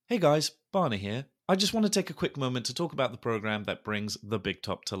Hey guys, Barney here. I just want to take a quick moment to talk about the program that brings the Big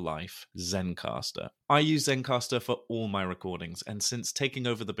Top to life, Zencaster. I use Zencaster for all my recordings, and since taking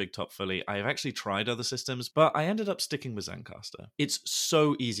over the Big Top fully, I have actually tried other systems, but I ended up sticking with Zencaster. It's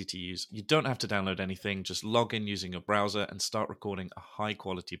so easy to use. You don't have to download anything, just log in using your browser and start recording a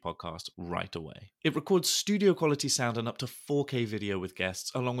high-quality podcast right away. It records studio-quality sound and up to 4K video with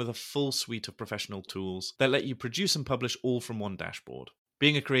guests, along with a full suite of professional tools that let you produce and publish all from one dashboard.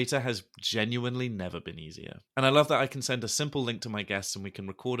 Being a creator has genuinely never been easier. And I love that I can send a simple link to my guests and we can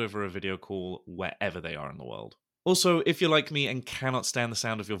record over a video call wherever they are in the world. Also, if you're like me and cannot stand the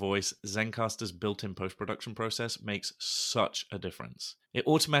sound of your voice, Zencaster's built-in post-production process makes such a difference. It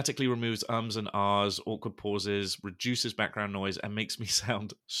automatically removes ums and ahs, awkward pauses, reduces background noise, and makes me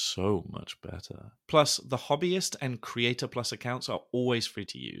sound so much better. Plus, the Hobbyist and Creator Plus accounts are always free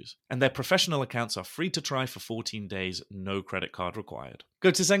to use, and their professional accounts are free to try for 14 days, no credit card required.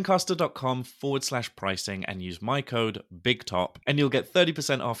 Go to Zencaster.com/pricing and use my code BIGTOP, and you'll get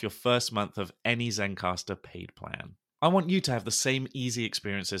 30% off your first month of any Zencaster paid plan. I want you to have the same easy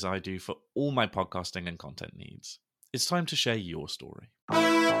experiences I do for all my podcasting and content needs. It's time to share your story.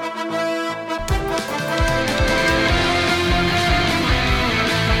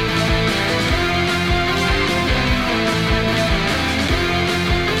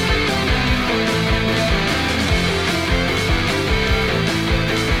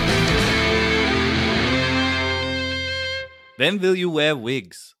 Then will you wear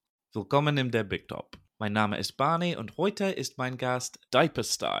wigs? Willkommen im der Big Top. Mein Name ist Barney und heute ist mein Gast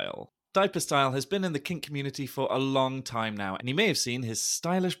dprstyle. dprstyle has been in the kink community for a long time now, and you may have seen his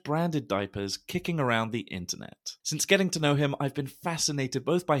stylish branded diapers kicking around the internet. Since getting to know him, I've been fascinated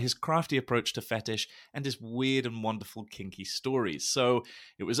both by his crafty approach to fetish and his weird and wonderful kinky stories, so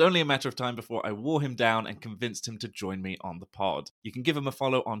it was only a matter of time before I wore him down and convinced him to join me on the pod. You can give him a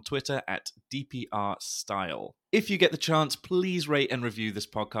follow on Twitter at dprstyle. If you get the chance, please rate and review this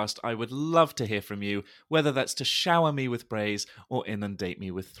podcast. I would love to hear from you, whether that's to shower me with praise or inundate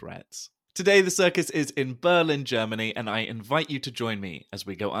me with threats. Today, the circus is in Berlin, Germany, and I invite you to join me as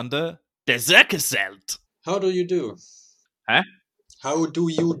we go under der Circuszelt. How do you do? Huh? How do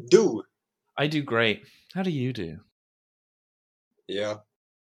you do? I do great. How do you do? Yeah.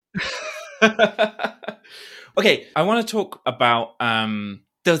 Okay, I want to talk about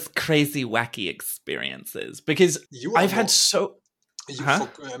those crazy, wacky experiences because I've had so...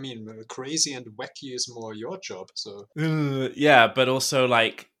 crazy and wacky is more your job, so... yeah, but also,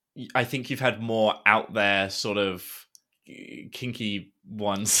 like, I think you've had more out there sort of kinky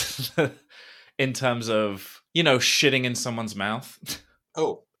ones in terms of, you know, shitting in someone's mouth.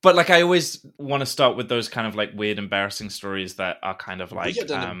 Oh. But, like, I always want to start with those kind of, like, weird, embarrassing stories that are kind of, like...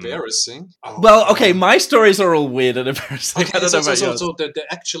 Weird and embarrassing? Oh, well, okay, my stories are all weird and embarrassing. Okay, I don't know about yours. So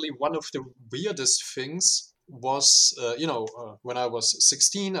actually one of the weirdest things was, when I was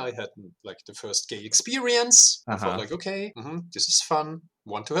 16, I had, like, the first gay experience. I thought, like, okay, this is fun.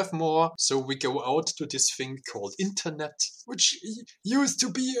 Want to have more. So we go out to this thing called internet, which used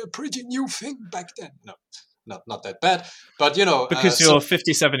to be a pretty new thing back then. No. Not that bad, but you know, because you're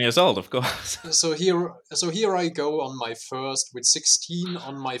 57 years old, of course. So here I go on my first with 16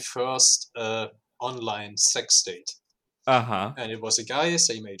 on my first online sex date. And it was a guy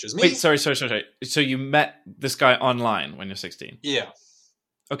same age as me. Wait, sorry. So you met this guy online when you're 16? Yeah.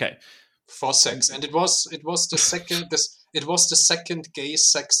 Okay. For sex, and it was the second it was the second gay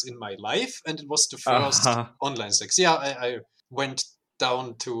sex in my life, and it was the first online sex. Yeah, I went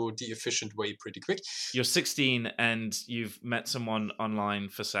down to the efficient way pretty quick. You're 16 and you've met someone online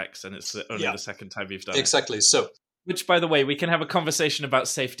for sex, and it's only the second time you've done exactly. it. So, which, by the way, we can have a conversation about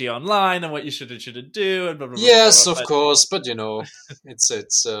safety online and what you should and shouldn't do. And blah, blah, blah, yes, blah, blah, of course, but you know, it's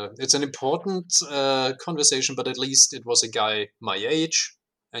an important conversation. But at least it was a guy my age,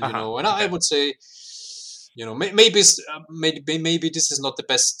 and you know, and I would say, you know, maybe this is not the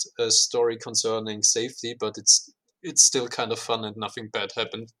best story concerning safety, but it's still kind of fun and nothing bad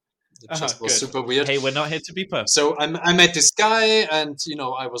happened. It just was super weird. Hey, we're not here to be perfect. So I met this guy, and you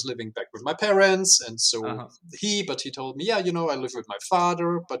know, I was living back with my parents, and so he told me, yeah, you know, I live with my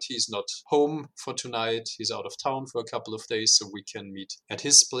father, but he's not home for tonight. He's out of town for a couple of days, so we can meet at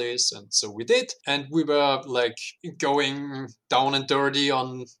his place. And so we did, and we were like going down and dirty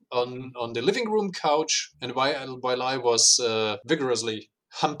on the living room couch, and while I was vigorously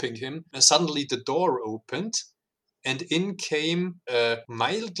humping him, suddenly the door opened. And in came a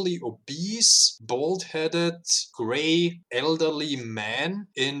mildly obese, bald-headed, grey, elderly man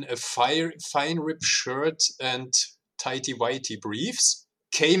in a fine-ripped shirt and tighty-whitey briefs.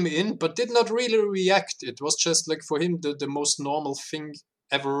 Came in, but did not really react. It was just like for him the most normal thing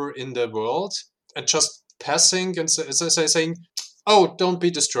ever in the world, and just passing and saying, "Oh, don't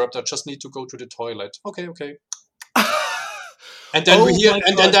be disturbed. I just need to go to the toilet." Okay, okay. And then we Oh hear, my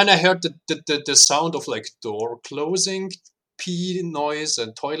and god. then I heard the sound of like door closing, pee noise,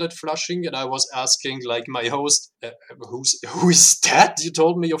 and toilet flushing. And I was asking like my host, who is that? You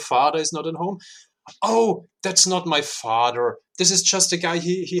told me your father is not at home. Oh, that's not my father. This is just a guy.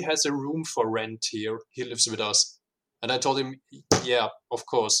 He has a room for rent here. He lives with us. And I told him, yeah, of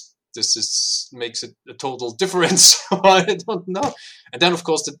course. This is makes it a total difference. I don't know. And then of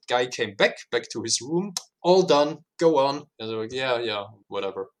course the guy came back to his room. All done. Go on. And they're like, yeah,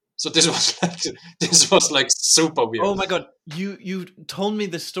 whatever. So this was like super weird. Oh my god. You told me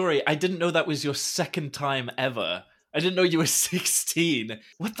this story. I didn't know that was your second time ever. I didn't know you were 16.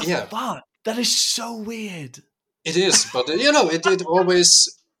 What the Yeah, fuck? That is so weird. it is. But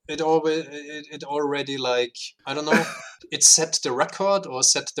it already like, I don't know, it set the record or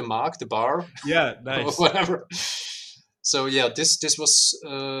set the mark, the bar, Yeah, or nice. whatever. So yeah, this was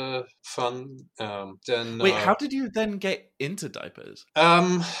fun. Then Wait, how did you then get into diapers?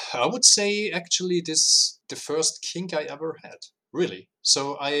 I would say actually this the first kink I ever had. Really.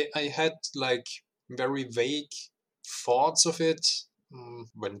 So I had like very vague thoughts of it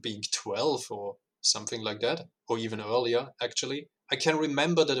when being 12 or something like that, or even earlier actually. I can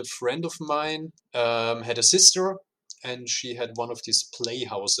remember that a friend of mine had a sister, and she had one of these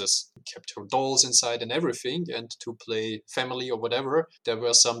playhouses, kept her dolls inside and everything. And to play family or whatever, there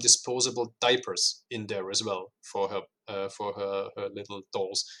were some disposable diapers in there as well for her little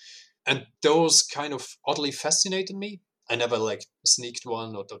dolls. And those kind of oddly fascinated me. I never like sneaked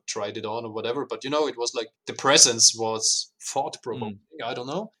one or tried it on or whatever, but it was like the presence was thought provoking. I don't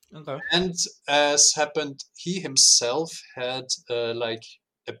know. Okay. And as happened, he himself had like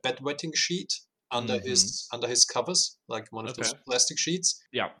a bedwetting sheet under his covers, like one of those Okay. plastic sheets.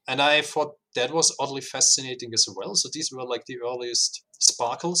 Yeah. And I thought that was oddly fascinating as well. So these were like the earliest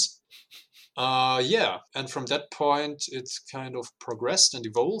sparkles. Yeah, and from that point, it kind of progressed and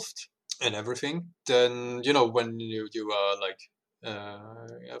evolved and everything. Then when you are like,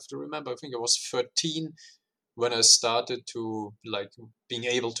 you have to remember. I think I was 13 when I started to like being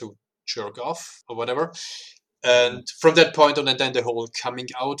able to jerk off or whatever. And from that point on, and then the whole coming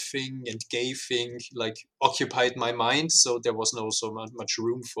out thing and gay thing like occupied my mind. So there was no so much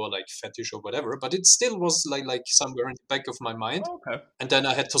room for like fetish or whatever, but it still was like somewhere in the back of my mind. Okay. And then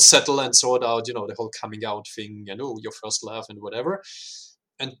I had to settle and sort out, the whole coming out thing and your first love and whatever.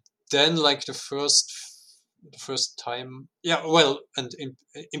 And then like the first time, yeah, well, and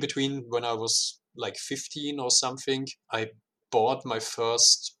in between when I was like 15 or something, I bought my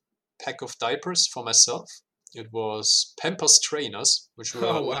first pack of diapers for myself. It was Pampers trainers, which were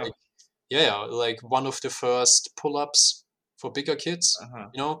Oh like, wow. yeah, like one of the first pull-ups for bigger kids, Uh-huh.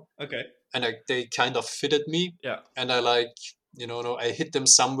 you know, Okay. and they kind of fitted me. Yeah. And I like, no, I hid them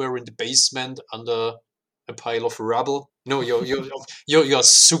somewhere in the basement under a pile of rubble. No, you're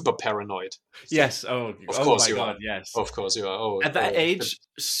super paranoid. Yes. Oh. Of Oh course my you are. god. Yes. Of course you are. Oh, At that oh. age,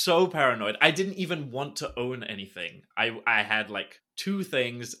 so paranoid. I didn't even want to own anything. I had like two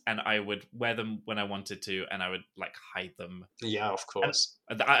things, and I would wear them when I wanted to, and I would like hide them. Yeah, of And course.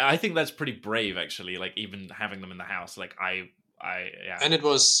 I think that's pretty brave, actually. Like even having them in the house. Like yeah. And it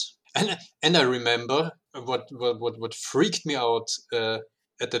was, and I remember what freaked me out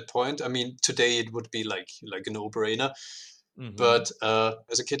at that point. I mean, today it would be like a no-brainer, Mm-hmm. but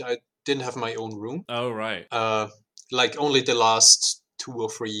as a kid, I didn't have my own room. Oh right. Like only the last 2 or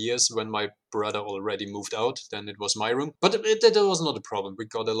 3 years when my brother already moved out, then it was my room. But that was not a problem. We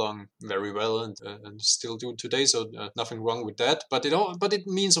got along very well and still do today. So nothing wrong with that. But it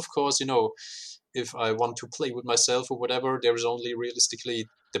means, of course, if I want to play with myself or whatever, there is only realistically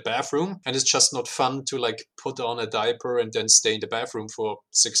the bathroom, and it's just not fun to like put on a diaper and then stay in the bathroom for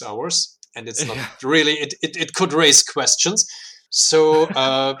 6 hours. And it's not Yeah. really it could raise questions. So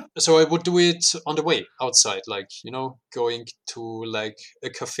I would do it on the way outside, like going to like a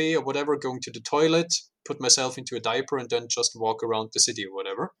cafe or whatever, going to the toilet, put myself into a diaper, and then just walk around the city or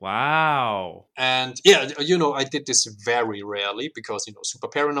whatever. Wow. And yeah, I did this very rarely because super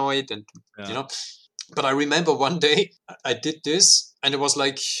paranoid and you Yeah. know. But I remember one day I did this, and it was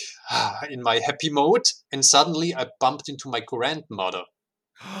like in my happy mode, and suddenly I bumped into my grandmother,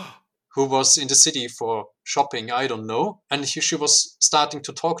 who was in the city for shopping, I don't know. And she was starting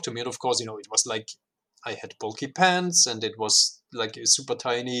to talk to me. And of course, it was like I had bulky pants, and it was like a super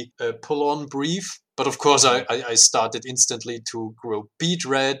tiny pull on brief. But of course, I started instantly to grow beet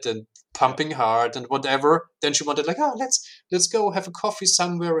red and pumping hard and whatever. Then she wanted like, oh, let's go have a coffee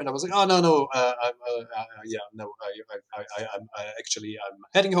somewhere, and I was like, oh no, yeah, no, I'm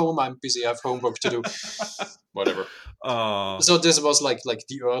heading home. I'm busy. I have homework to do. Whatever. Oh. So this was like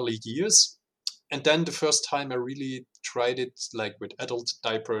the early years, and then the first time I really tried it like with adult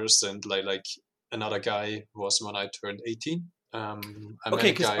diapers and like another guy was when I turned 18. I met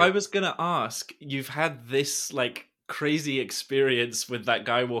Okay, a because guy. I was gonna ask, you've had this like crazy experience with that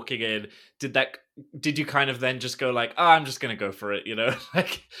guy walking in. Did you kind of then just go like, I'm just gonna go for it, you know?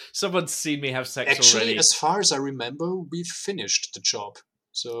 Like someone's seen me have sex Actually, already. as far as I remember, we finished the job.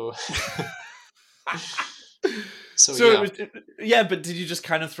 So So yeah. Yeah, but did you just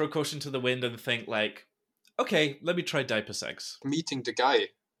kind of throw caution to the wind and think like, okay, let me try diaper sex? Meeting the guy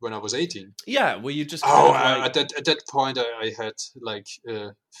when I was 18. Yeah, were you just kind of like... at that point I had like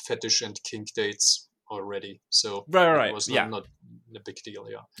fetish and kink dates already, so right, it was not a big deal.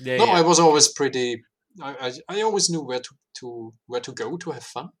 I was always pretty. I always knew where to go to have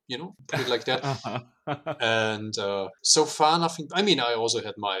fun, you know, put it like that. And so far nothing. I mean, I also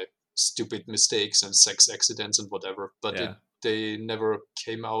had my stupid mistakes and sex accidents and whatever, but they never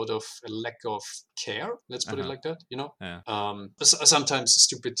came out of a lack of care. Let's put it like that, you know. Sometimes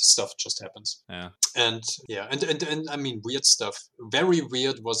stupid stuff just happens. And I mean, weird stuff. Very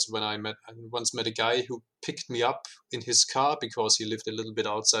weird was when I once met a guy who picked me up in his car because he lived a little bit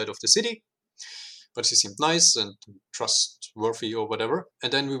outside of the city, but he seemed nice and trustworthy or whatever.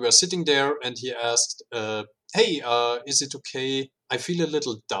 And then we were sitting there, and he asked, "Hey, is it okay? I feel a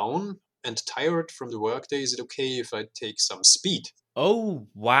little down and tired from the workday. Is it okay if I take some speed?" Oh,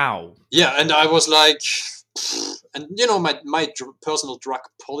 wow. Yeah, and I was like, and you know, my personal drug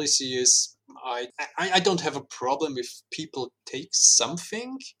policy is I don't have a problem if people take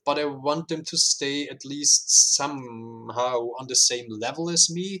something, but I want them to stay at least somehow on the same level as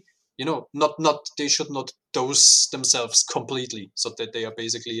me. You know, not they should not dose themselves completely, so that they are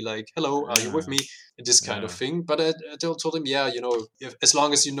basically like, "Hello, are you with me?" This kind of thing. But I told him, yeah, you know, as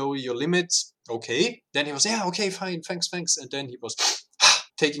long as you know your limits, okay. Then he was, yeah, okay, fine, thanks. And then he was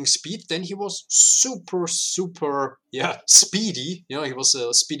taking speed. Then he was super speedy. You know, he was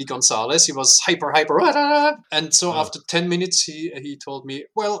Speedy Gonzalez. He was hyper. And so after 10 minutes, he told me,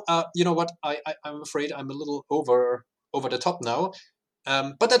 well, you know what? I'm afraid I'm a little over the top now.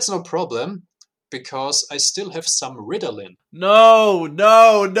 But that's no problem, because I still have some Ritalin. No.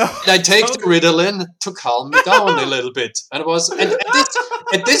 And I take the Ritalin to calm me down a little bit. And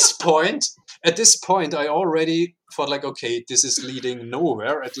at this point, I already thought like, okay, this is leading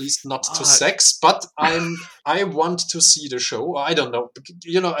nowhere, at least not to sex, but I want to see the show. I don't know.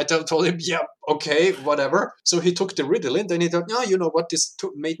 You know, I told him, yeah, okay, whatever. So he took the Ritalin, then he thought, no, you know what, this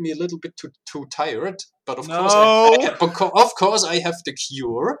made me a little bit too tired. But of course I have the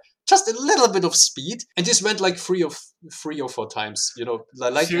cure. Just a little bit of speed, and this went like three or four times. You know,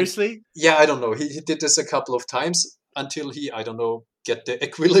 like seriously? Yeah, I don't know. He did this a couple of times until he, I don't know, get the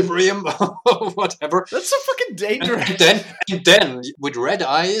equilibrium or whatever. That's so fucking dangerous. And then with red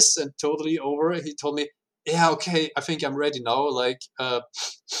eyes and totally over, he told me, "Yeah, okay, I think I'm ready now. Like,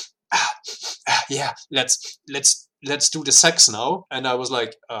 yeah, let's do the sex now." And I was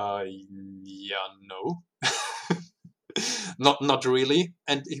like, yeah, no. Not really.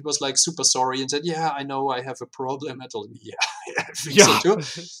 And he was like super sorry and said, yeah, I know I have a problem. I told him, yeah, I think so too.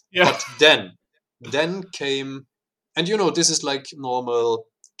 But then came, and you know, this is like normal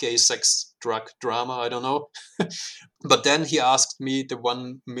gay sex drug drama, I don't know. But then he asked me the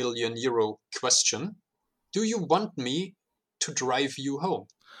 €1 million question: do you want me to drive you home?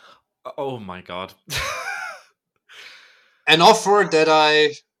 Oh my God. An offer that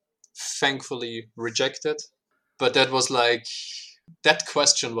I thankfully rejected. But that was like, that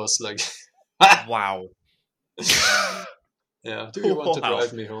question was like, wow. Yeah, do you want to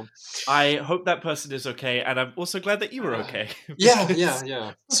drive me home? I hope that person is okay, and I'm also glad that you were okay.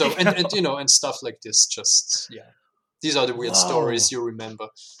 Yeah. So, and you know, and stuff like this, just, these are the weird stories you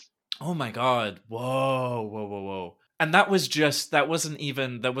remember. Oh my God. Whoa. And that wasn't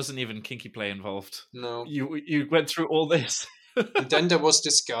even kinky play involved. No. You went through all this. And then there was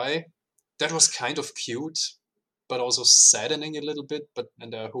this guy that was kind of cute, but also saddening a little bit,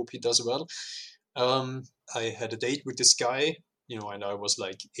 and I hope he does well. I had a date with this guy, you know, and I was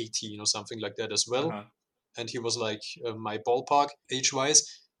like 18 or something like that as well. And he was like my ballpark age-wise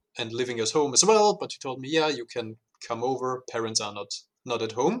and living at home as well. But he told me, yeah, you can come over. Parents are not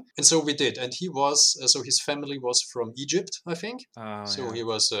at home. And so we did. And he was, so his family was from Egypt, I think. He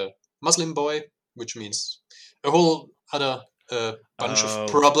was a Muslim boy, which means a whole other a bunch of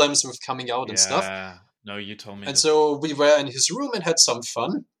problems with coming out and stuff. No, you told me. And so we were in his room and had some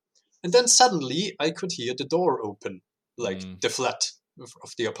fun. And then suddenly I could hear the door open, like the flat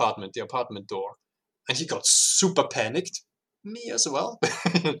of the apartment door. And he got super panicked. Me as well,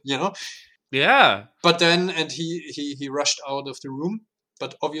 you know? Yeah. But then, and he rushed out of the room.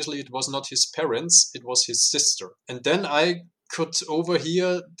 But obviously it was not his parents, it was his sister. And then I could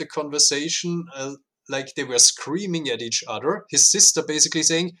overhear the conversation, like they were screaming at each other. His sister basically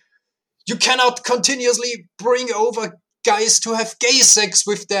saying, "You cannot continuously bring over guys to have gay sex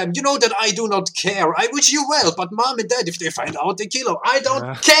with them. You know that I do not care. I wish you well, but mom and dad, if they find out, they kill her. I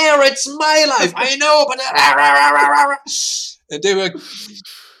don't care. It's my life. I know, but..." And they were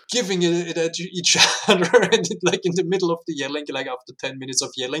giving it at each other, and like in the middle of the yelling, like after 10 minutes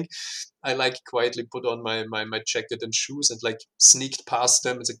of yelling, I like quietly put on my jacket and shoes and like sneaked past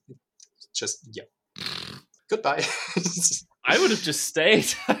them and said, just, goodbye. I would have just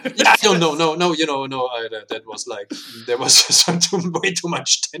stayed. Yeah, no. That was like, there was just way too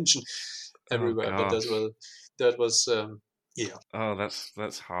much tension everywhere. But that was yeah. Oh,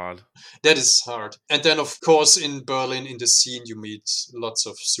 that's hard. That is hard. And then, of course, in Berlin, in the scene, you meet lots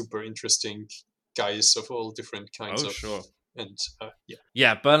of super interesting guys of all different kinds of. Sure. And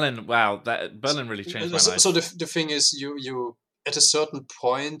yeah, Berlin. Wow, Berlin really changed my life. So the thing is, you at a certain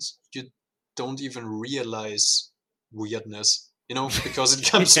point you don't even realize weirdness, because it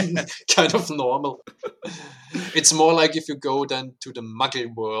becomes kind of normal. It's more like if you go then to the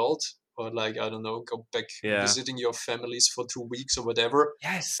Muggle world, or like, I don't know, go back visiting your families for 2 weeks or whatever.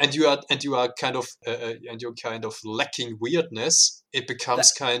 Yes. And you are kind of and you're kind of lacking weirdness. It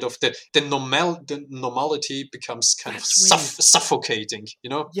becomes kind of the normality becomes kind of suffocating,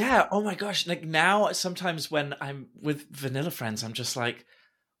 Yeah. Oh my gosh. Like now, sometimes when I'm with vanilla friends, I'm just like,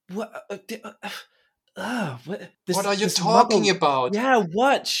 what? What are you talking about? Yeah.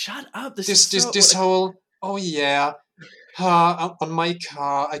 What? Shut up. This whole. Oh yeah. On my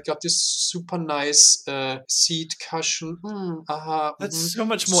car, I got this super nice seat cushion. That's so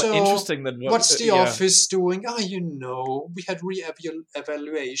much more interesting than what's the office doing? We had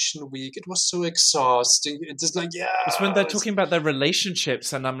re-evaluation week. It was so exhausting. It's just like, It's when they're talking about their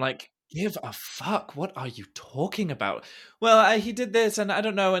relationships, and I'm like, give a fuck. What are you talking about? Well, he did this, and I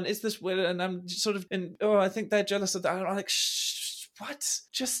don't know, and is this weird? And I'm sort of I think they're jealous of that. I'm like, shh, what?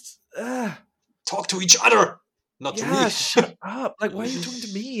 Just talk to each other. Not to me. Shut up. Like, why are you talking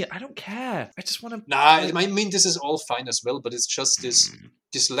to me? I don't care. I just want to... I mean, this is all fine as well, but it's just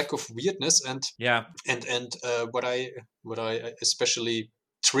this lack of weirdness. And what I especially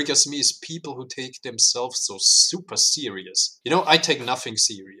triggers me is people who take themselves so super serious. I take nothing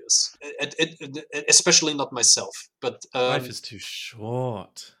serious, especially not myself. But life is too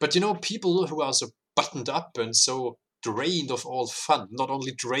short. But, people who are so buttoned up and so drained of all fun, not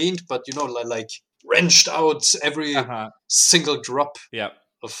only drained, but, like... wrenched out every single drop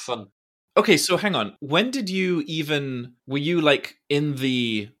of fun. Okay, so hang on. When did you were you like in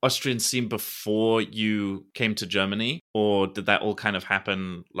the Austrian scene before you came to Germany? Or did that all kind of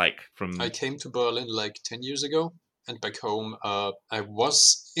happen like from... I came to Berlin like 10 years ago. And back home, I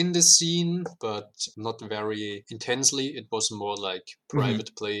was in the scene, but not very intensely. It was more like private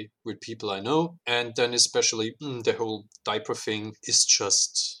play with people I know. And then especially the whole diaper thing is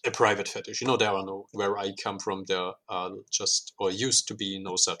just a private fetish. There are where I come from, there are just, or used to be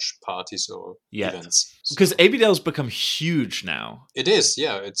no such parties or events. Because ABDL's become huge now. It is,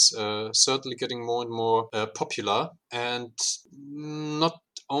 yeah. It's certainly getting more and more popular, and not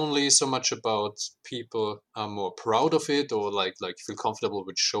only so much about people are more proud of it or like feel comfortable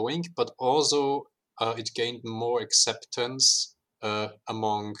with showing, but also it gained more acceptance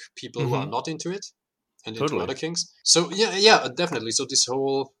among people who are not into it and into other kinks. So yeah, definitely. So this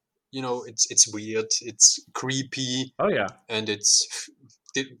whole, it's weird, it's creepy. Oh yeah, and it's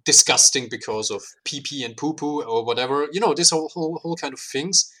disgusting because of pee and poo or whatever. This whole kind of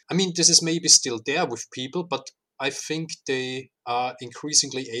things. I mean, this is maybe still there with people, but I think they are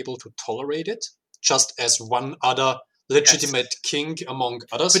increasingly able to tolerate it, just as one other legitimate kink among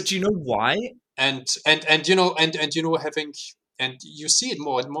others. But do you know why? And having, and you see it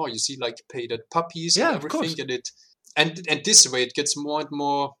more and more. You see like painted puppies and everything, and this way it gets more and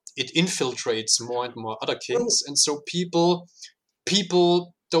more. It infiltrates more and more other kinks, and so people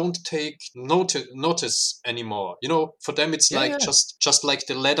don't take notice anymore. For them it's just like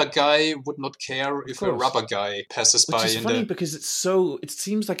the leather guy would not care if a rubber guy passes by. Which is funny because it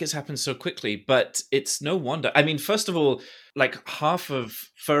seems like it's happened so quickly, but it's no wonder. I mean, first of all, like half of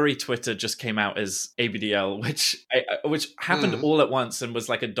furry Twitter just came out as ABDL, which happened all at once and was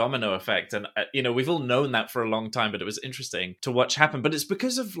like a domino effect. And we've all known that for a long time, but it was interesting to watch happen. But it's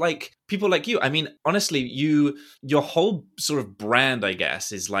because of like people like you. I mean, honestly, your whole sort of brand, I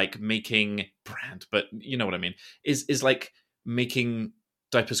guess, is like making brand, but you know what I mean, is like making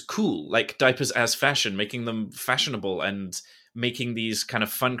diapers cool, like diapers as fashion, making them fashionable and making these kind of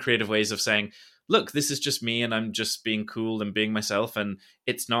fun, creative ways of saying, look, this is just me and I'm just being cool and being myself. And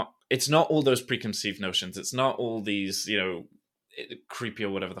it's not all those preconceived notions. It's not all these, creepy or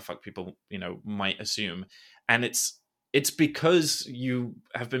whatever the fuck people, might assume. And it's because you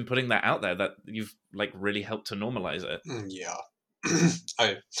have been putting that out there that you've like really helped to normalize it. Yeah.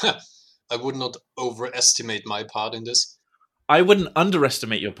 I would not overestimate my part in this. I wouldn't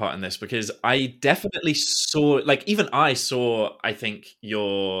underestimate your part in this because I definitely saw, like, even I saw, I think,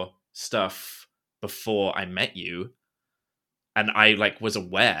 your stuff before I met you, and I like was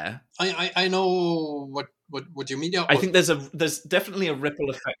aware. I know what you mean. Yeah, I think there's definitely a ripple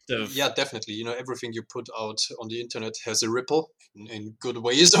effect of definitely. Everything you put out on the internet has a ripple in good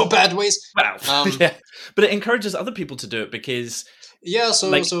ways or bad ways. Wow. Yeah, but it encourages other people to do it because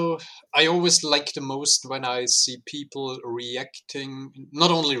so I always like the most when I see people reacting, not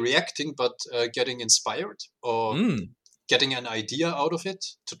only reacting but getting inspired or getting an idea out of it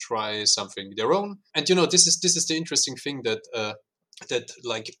to try something their own. And this is the interesting thing that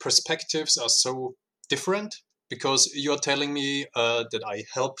like perspectives are so different, because you're telling me that I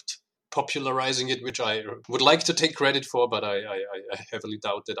helped popularizing it, which I would like to take credit for, but I heavily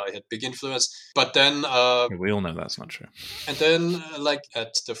doubt that I had big influence. But then we all know that's not true. And then like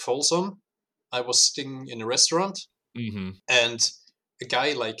at the Folsom, I was sitting in a restaurant, and a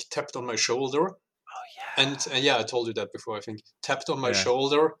guy like tapped on my shoulder. Oh yeah. And I told you that before, I think. Tapped on my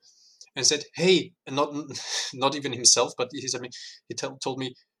shoulder and said, "Hey," and not even himself, but he told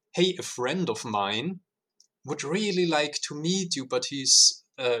me, "Hey, a friend of mine would really like to meet you, but he's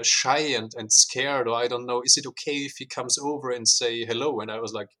shy and scared, or I don't know. Is it okay if he comes over and say hello?" And I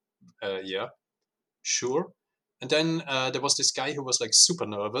was like, "Yeah, sure." And then there was this guy who was like super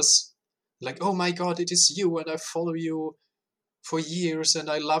nervous, like, "Oh my God, it is you, and I follow you for years, and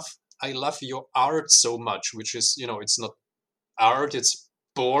I love your art so much," which is, it's not art, it's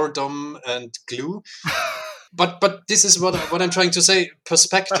boredom and glue. but this is what I'm trying to say.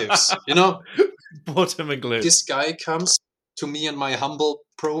 Perspectives, Boredom and glue. This guy comes to me and my humble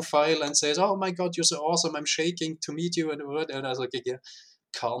profile and says, "Oh my God, you're so awesome. I'm shaking to meet you." And I was like, "Yeah,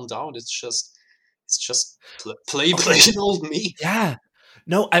 calm down. It's just plain old me." Yeah.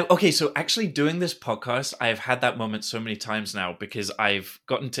 No, so actually doing this podcast, I've had that moment so many times now because I've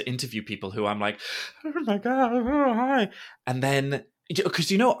gotten to interview people who I'm like, "Oh my God, oh, hi." And then,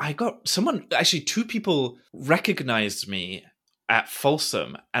 because, I got two people recognized me at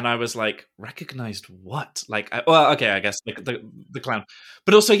Folsom, and I was like, recognized what? Like, I guess the clown,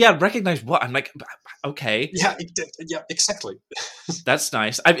 but also, recognized what? I'm like, okay, yeah, exactly. That's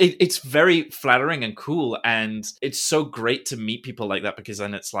nice. It's very flattering and cool, and it's so great to meet people like that, because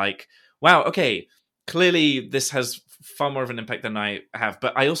then it's like, wow, okay, clearly this has far more of an impact than I have.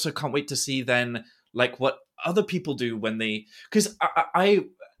 But I also can't wait to see then, like, what other people do when they, because I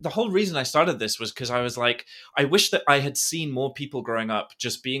the whole reason I started this was because I was like, I wish that I had seen more people growing up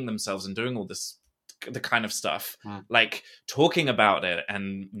just being themselves and doing all this, the kind of stuff, like talking about it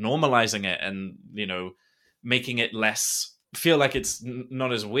and normalizing it, and making it less feel like it's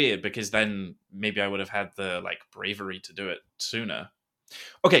not as weird, because then maybe I would have had the like bravery to do it sooner.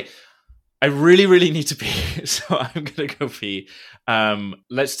 Okay, I really, really need to pee, so I'm gonna go pee.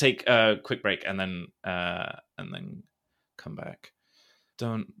 Let's take a quick break and then come back.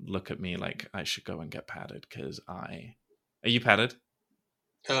 Don't look at me like I should go and get padded, because are you padded?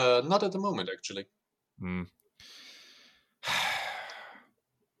 Not at the moment, actually.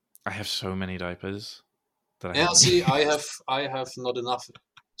 I have so many diapers. I have not enough.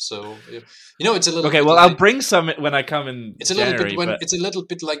 So it's a little okay. bit Well, I'll bring some when I come in. It's a January, it's a little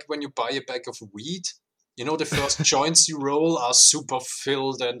bit like when you buy a bag of weed. The first joints you roll are super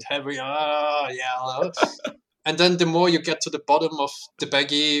filled and heavy. And then the more you get to the bottom of the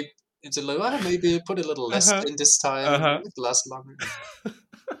baggie, it's a little, maybe put a little less in this time. It lasts longer.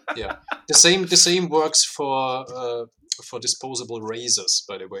 Yeah, the same works for disposable razors,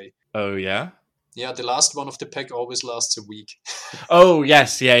 by the way. Oh yeah. Yeah, the last one of the pack always lasts a week. Oh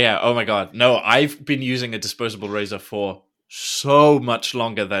yes, yeah. Oh my God, no! I've been using a disposable razor for so much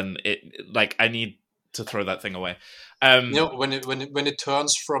longer than it. Like, I need to throw that thing away. When it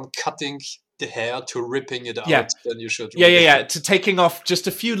turns from cutting the hair to ripping it Yeah. out, then you should. Yeah. To taking off just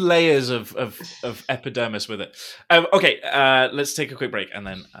a few layers of epidermis with it. Okay, let's take a quick break and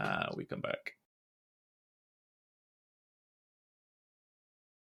then we come back.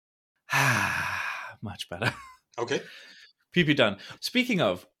 Much better. Okay. Pee done. Speaking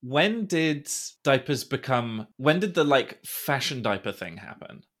of, when did the like fashion diaper thing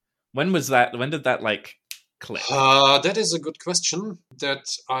happen? When was that? When did that like click? That is a good question. That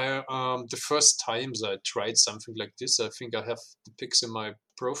I the first times I tried something like this, I think I have the pics in my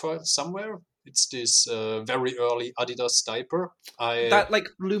profile somewhere. It's this very early Adidas diaper. That like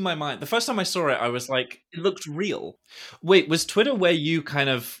blew my mind. The first time I saw it, I was like, it looked real. Wait, was Twitter where you kind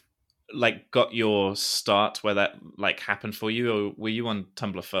of like got your start, where that like happened for you, or were you on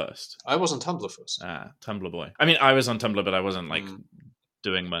Tumblr first? I was on Tumblr first. Tumblr boy. I mean, I was on Tumblr, but I wasn't like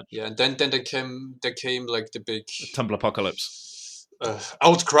doing much. Yeah, and then there came like the big Tumblr apocalypse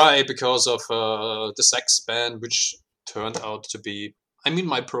outcry because of the sex ban, which turned out to be. I mean,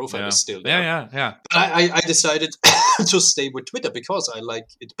 my profile is still there. Yeah. But I decided to stay with Twitter because I like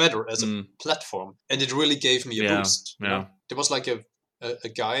it better as a platform, and it really gave me a boost. Yeah. You know? There was like a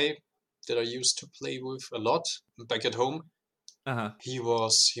guy that I used to play with a lot back at home. He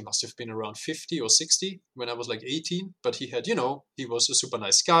must have been around 50 or 60 when I was like 18, but he had, he was a super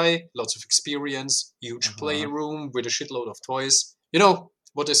nice guy, lots of experience, huge playroom with a shitload of toys. You know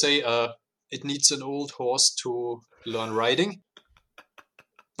what they say, it needs an old horse to learn riding.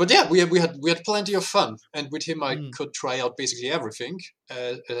 But yeah, we had plenty of fun, and with him I could try out basically everything,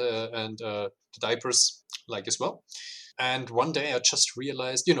 and the diapers like as well. And one day I just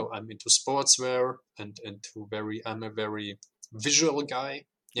realized, I'm into sportswear and I'm a very visual guy.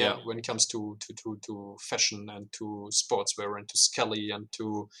 Yeah, when it comes to fashion and to sportswear and to Skelly and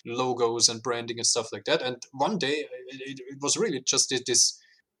to logos and branding and stuff like that. And one day it was really just this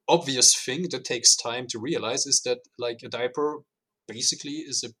obvious thing that takes time to realize, is that like a diaper basically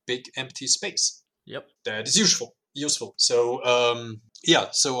is a big empty space. Yep. That is useful. So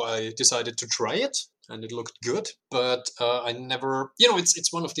so I decided to try it, and it looked good, but I never,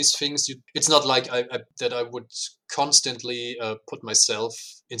 it's one of these things. It's not like that I would constantly put myself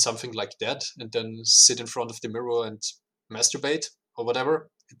in something like that and then sit in front of the mirror and masturbate or whatever.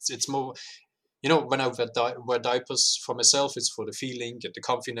 It's more, when I wear diapers for myself, it's for the feeling and the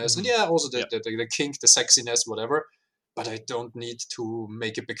comfiness, and also the kink, the sexiness, whatever. But I don't need to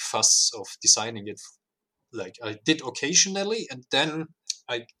make a big fuss of designing it. Like I did occasionally, and then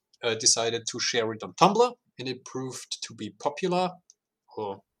I decided to share it on Tumblr, and it proved to be popular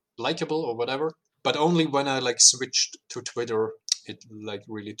or likable or whatever. But only when I like switched to Twitter, it like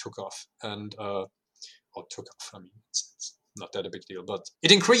really took off. And or took off. I mean, it's not that a big deal, but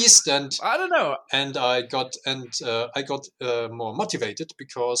it increased, and I don't know. And I got more motivated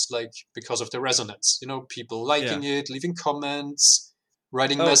because of the resonance. People liking it, leaving comments,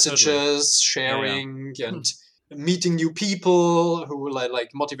 writing messages, sharing, and meeting new people who will like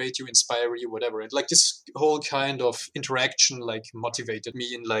motivate you, inspire you, whatever. And like this whole kind of interaction like motivated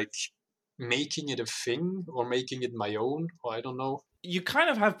me in like making it a thing or making it my own, or I don't know. You kind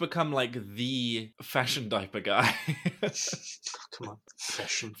of have become like the fashion diaper guy. Come on,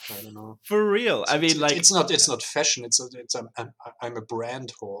 fashion. I don't know. For real. I mean, like it's not fashion. I'm a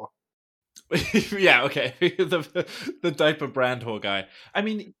brand whore. Yeah, okay. the diaper brand whore guy. I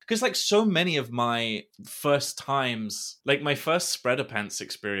mean, because like so many of my first times, like my first spreader pants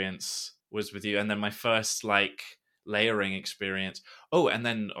experience was with you, and then my first like layering experience. Oh, and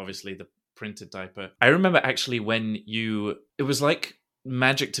then obviously the printed diaper. I remember actually it was like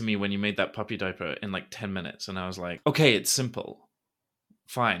magic to me when you made that puppy diaper in like 10 minutes, and I was like, okay, it's simple.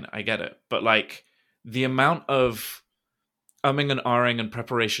 Fine, I get it. But like the amount of umming and ahhing and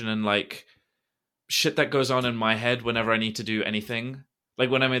preparation and like shit that goes on in my head whenever I need to do anything. Like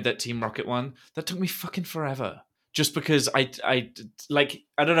when I made that Team Rocket one, that took me fucking forever. Just because I like,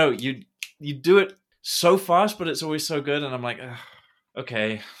 I don't know, you do it so fast, but it's always so good. And I'm like,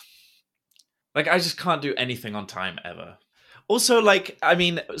 okay. Like I just can't do anything on time ever. Also, like, I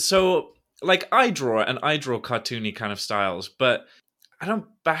mean, so like I draw cartoony kind of styles, but I don't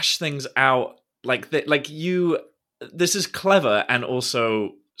bash things out like that. Like this is clever and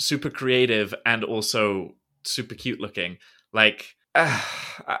also super creative and also super cute looking. Like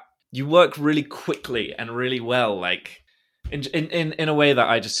you work really quickly and really well, like in a way that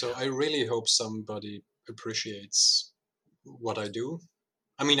I just. So I really hope somebody appreciates what I do.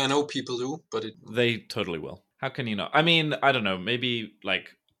 I mean, I know people do, but they totally will. How can you not? I mean, I don't know. Maybe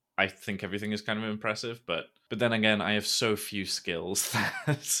like I think everything is kind of impressive, but then again, I have so few skills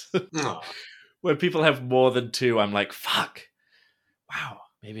that when people have more than two, I'm like, fuck. Wow.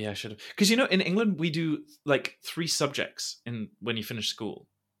 Maybe I should have. Because, you know, in England, we do like 3 subjects when you finish school.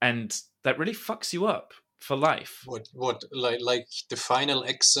 And that really fucks you up for life. What like the final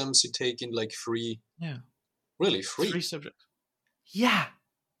exams you take in like 3? Yeah. Really, 3 3? subjects. Yeah.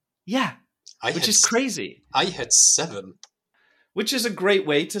 Yeah. Which is crazy. I had 7. Which is a great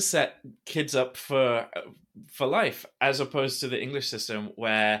way to set kids up for life, as opposed to the English system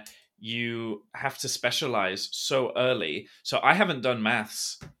where you have to specialize so early. So I haven't done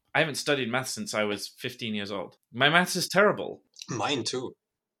maths. I haven't studied maths since I was 15 years old. My maths is terrible. Mine too.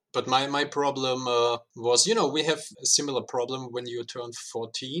 But my problem was, we have a similar problem when you turn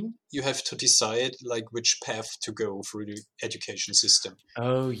 14. You have to decide like which path to go through the education system.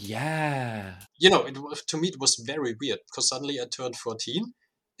 Oh, yeah. To me, it was very weird because suddenly I turned 14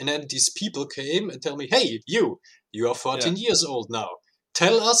 and then these people came and tell me, hey, you are 14 years old now.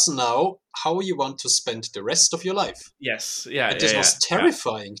 Tell us now how you want to spend the rest of your life. Yes, yeah. And this was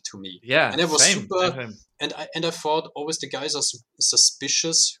terrifying to me. Yeah, and it was same. super. And I thought always the guys are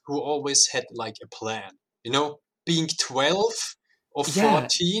suspicious who always had like a plan. Being 12 or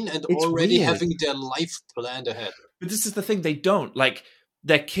 14 and already weird. having their life planned ahead. But this is the thing, they don't. Like,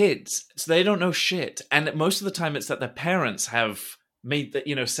 they're kids, so they don't know shit. And most of the time it's that their parents have made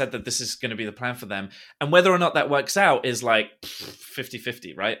that, said that this is going to be the plan for them. And whether or not that works out is like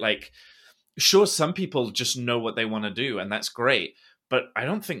 50-50, right? Like, sure, some people just know what they want to do, and that's great. But I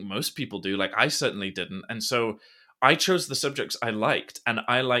don't think most people do. Like, I certainly didn't. And so I chose the subjects I liked, and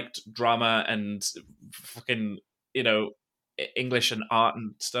I liked drama and fucking, English and art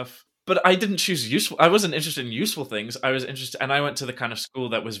and stuff. But I didn't choose useful. I wasn't interested in useful things. I was interested, and I went to the kind of school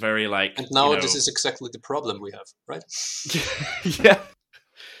that was very like. And now this is exactly the problem we have, right?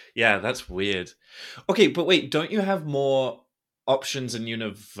 Yeah, that's weird. Okay, but wait, don't you have more options in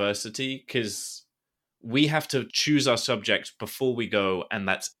university? Because we have to choose our subject before we go, and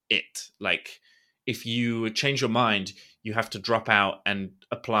that's it. Like, if you change your mind, you have to drop out and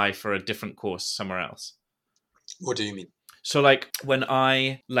apply for a different course somewhere else. What do you mean? So, like, when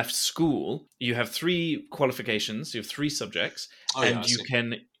I left school, you have 3 qualifications, you have 3 subjects, and you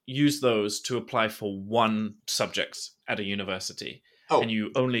can use those to apply for 1 subject at a university. Oh. And you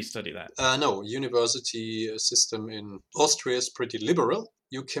only study that. No, university system in Austria is pretty liberal.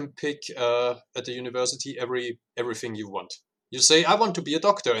 You can pick at the university everything you want. You say, I want to be a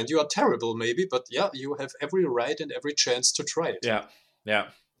doctor, and you are terrible maybe, but yeah, you have every right and every chance to try it. Yeah.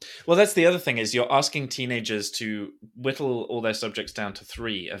 Well, that's the other thing, is you're asking teenagers to whittle all their subjects down to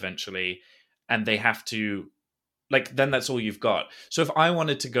 3 eventually, and they have to, like, then that's all you've got. So if I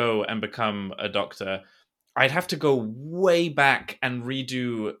wanted to go and become a doctor, I'd have to go way back and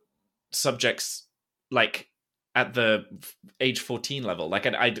redo subjects, like, at the age 14 level. Like,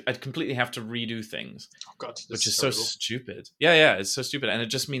 I'd completely have to redo things. Oh God, which is so stupid. Yeah, it's so stupid. And it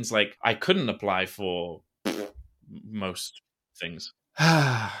just means, like, I couldn't apply for most things.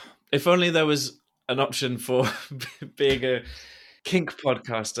 If only there was an option for being a kink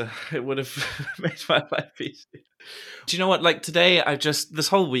podcaster, it would have made my life easier. Do you know what? Like, today, this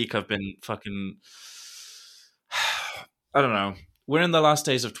whole week I've been fucking, I don't know. We're in the last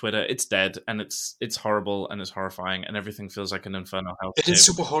days of Twitter. It's dead, and it's horrible, and it's horrifying, and everything feels like an infernal hell. It is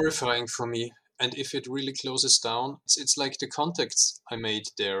super horrifying for me. And if it really closes down, it's like the contacts I made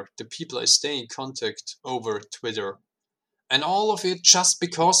there, the people I stay in contact over Twitter. And all of it just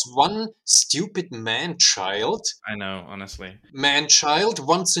because one stupid man-child... I know, honestly. Man-child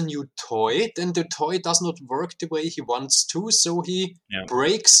wants a new toy, then the toy does not work the way he wants to, so he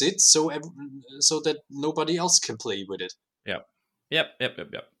breaks it so that nobody else can play with it. Yep.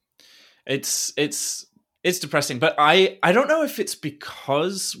 It's depressing, but I don't know if it's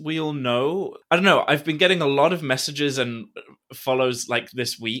because we all know. I don't know. I've been getting a lot of messages and follows like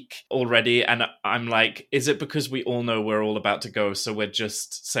this week already, and I'm like, is it because we all know we're all about to go, so we're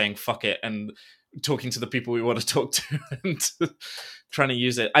just saying fuck it and talking to the people we want to talk to and trying to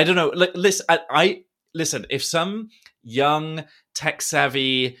use it? I don't know. Like, listen. If some young tech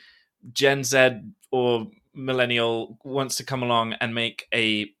savvy Gen Z or millennial wants to come along and make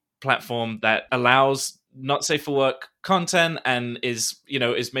a platform that allows not safe for work content and is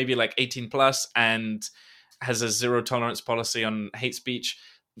maybe like 18 plus and has a 0 tolerance policy on hate speech,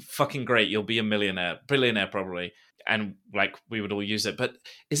 fucking great. You'll be a billionaire probably. And like, we would all use it. But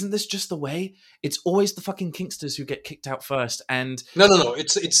isn't this just the way? It's always the fucking kinksters who get kicked out first. And no.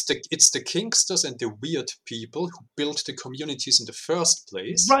 It's the kinksters and the weird people who built the communities in the first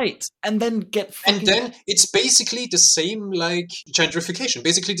place. Right. And then and then it's basically the same, like, gentrification.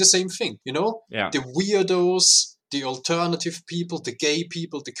 Basically the same thing, Yeah. The weirdos, the alternative people, the gay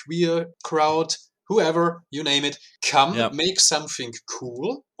people, the queer crowd whoever, you name it, come, Yep. make something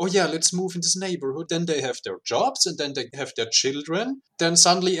cool. Oh yeah, let's move in this neighborhood. Then they have their jobs and then they have their children. Then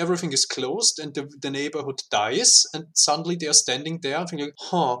suddenly everything is closed and the neighborhood dies. And suddenly they are standing there and thinking,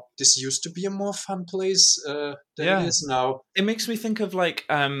 this used to be a more fun place than it is now. It makes me think of like,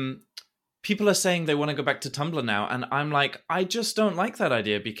 people are saying they want to go back to Tumblr now, and I'm like, I just don't like that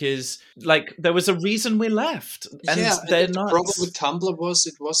idea because, like, there was a reason we left, and the problem with Tumblr was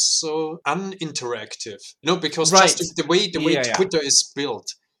it was so uninteractive. Because just the way Twitter is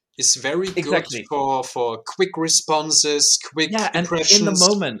built is very good for quick responses, quick impressions. And in the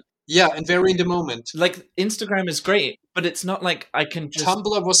moment. Yeah, and very in the moment. Like, Instagram is great, but it's not like I can just...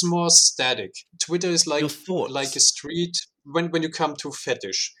 Tumblr was more static. Twitter is like your thoughts. Like a street. When you come to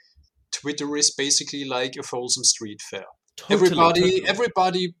fetish, Twitter is basically like a Folsom Street Fair.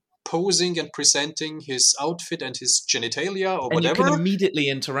 Everybody posing and presenting his outfit and his genitalia or whatever. And you can immediately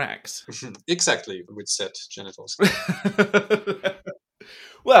interact. Exactly, with said genitals.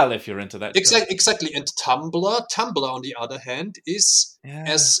 Well, if you're into that. Exactly. And Tumblr, on the other hand, is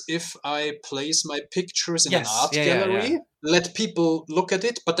as if I place my pictures in an art gallery, let people look at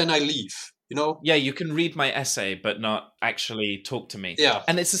it, but then I leave. Yeah, you can read my essay, but not actually talk to me. Yeah.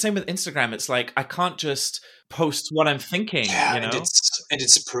 And it's the same with Instagram. It's like, I can't just post what I'm thinking, and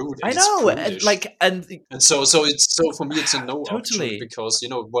it's prude. I know. And so for me, it's a no option because,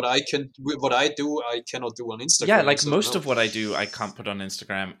 what I do, I cannot do on Instagram. Yeah, like most of what I do, I can't put on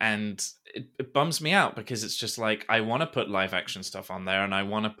Instagram. And it bums me out because it's just like, I want to put live action stuff on there and I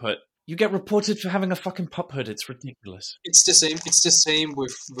want to put... You get reported for having a fucking pop hood. It's ridiculous. It's the same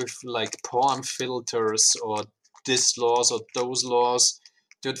with like porn filters or this laws or those laws.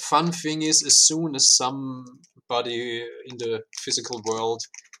 The fun thing is, as soon as somebody in the physical world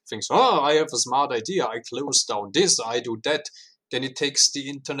thinks, I have a smart idea, I close down this, I do that, then it takes the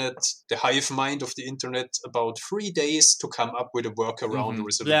internet, the hive mind of the internet, about 3 days to come up with a workaround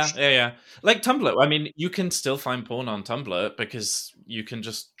resolution. Yeah. Like Tumblr. I mean, you can still find porn on Tumblr because you can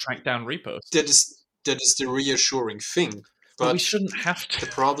just track down reposts. That is the reassuring thing. But we shouldn't have to.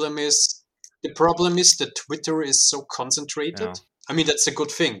 The problem is that Twitter is so concentrated. Yeah. I mean, that's a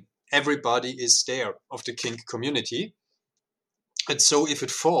good thing. Everybody is there of the kink community. And so if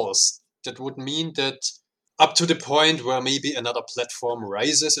it falls, that would mean that up to the point where maybe another platform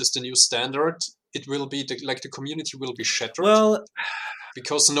rises as the new standard, it will be the community will be shattered. Well,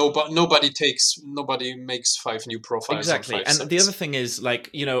 because nobody makes 5 new profiles. Exactly. On 5 and sites. The other thing is, like,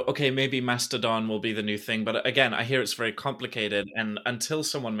 okay, maybe Mastodon will be the new thing, but again, I hear it's very complicated, and until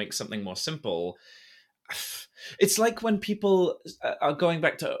someone makes something more simple, it's like when people are going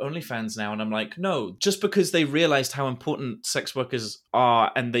back to OnlyFans now, and I'm like, no, just because they realized how important sex workers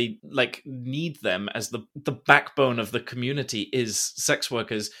are and they like need them as the backbone of the community is sex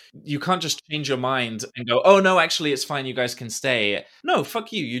workers, you can't just change your mind and go, oh no, actually it's fine, you guys can stay. No,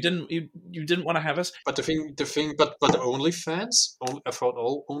 fuck you. You didn't want to have us. But the thing, but OnlyFans, I thought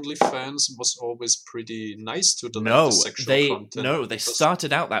OnlyFans was always pretty nice to the sexual content. No, they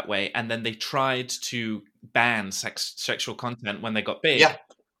started out that way, and then they tried to ban sexual content when they got big. Yeah,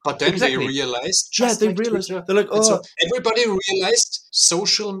 but then they realized. They're like, oh. So everybody realized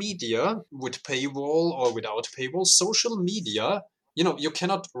social media with paywall or without paywall. Social media, you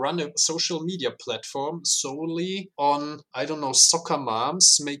cannot run a social media platform solely on, I don't know, soccer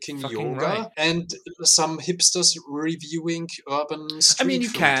moms making yoga and some hipsters reviewing urban street I mean, you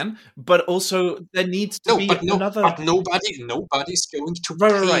food. can, but also there needs to be another... But nobody's going to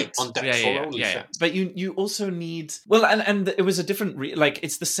pay on that for OnlyFans. Yeah. But you also need... Well, and it was a different...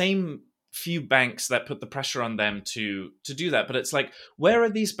 it's the same few banks that put the pressure on them to do that, but it's like, where are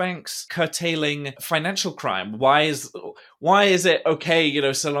these banks curtailing financial crime? Why is it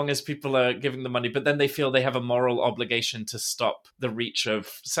okay, so long as people are giving the money, but then they feel they have a moral obligation to stop the reach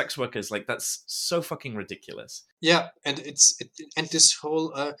of sex workers? Like, that's so fucking ridiculous. Yeah, and and this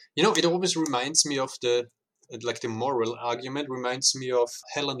whole it always reminds me of the moral argument reminds me of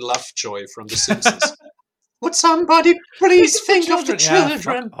Helen Lovejoy from The Simpsons. Would somebody please think of the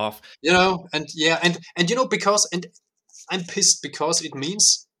children? Fuck off. Because I'm pissed because it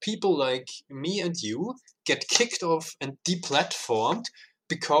means people like me and you get kicked off and deplatformed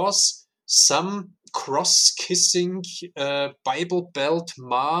because some cross-kissing Bible Belt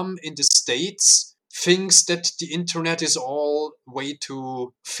mom in the States thinks that the internet is all way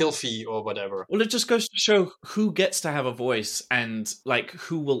too filthy or whatever. Well, it just goes to show who gets to have a voice and like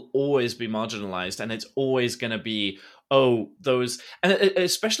who will always be marginalized, and it's always going to be, those, and it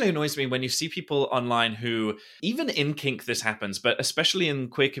especially annoys me when you see people online who, even in kink this happens, but especially in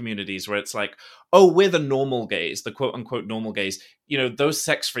queer communities where it's like, oh, we're the normal gays, the quote unquote normal gays, those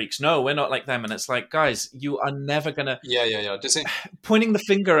sex freaks, no, we're not like them. And it's like, guys, you are never gonna, yeah. This is, pointing the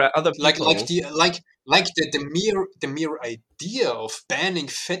finger at other like people. the mere idea of banning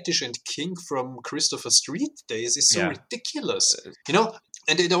fetish and kink from Christopher Street days is so ridiculous.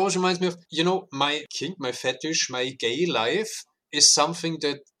 And it always reminds me of, my kink, my fetish, my gay life is something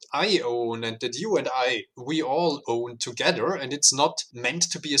that I own and that you and we all own together. And it's not meant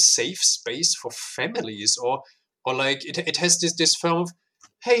to be a safe space for families or like it has this form of,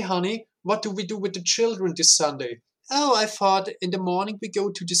 hey, honey, what do we do with the children this Sunday? Oh, I thought in the morning we go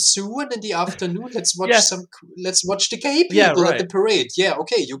to the zoo, and in the afternoon let's watch the gay people at the parade. Yeah,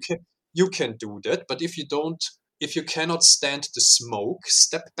 okay, you can do that, but if you cannot stand the smoke,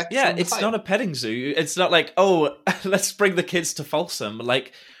 step back from the fire. It's not a petting zoo. It's not like, oh, let's bring the kids to Folsom.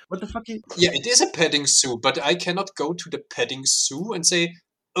 Like, what the fuck? Yeah, it is a petting zoo, but I cannot go to the petting zoo and say,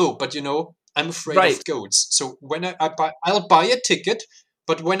 oh, but I'm afraid of goats. So when I'll buy a ticket.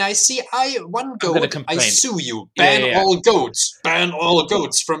 But when I see one goat, I sue you. Ban all goats. Ban all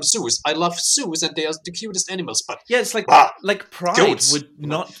goats from zoos. I love zoos, and they are the cutest animals. But it's like Pride goats would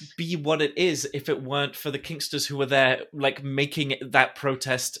not be what it is if it weren't for the kinksters who were there, like making that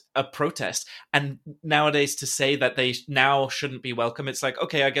protest a protest. And nowadays, to say that they now shouldn't be welcome, it's like,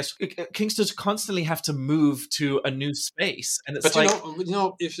 okay, I guess kinksters constantly have to move to a new space, and it's if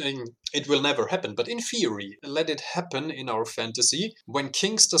it will never happen. But in theory, let it happen in our fantasy. When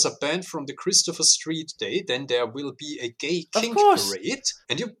kinksters are banned from the Christopher Street Day, then there will be a gay kink parade,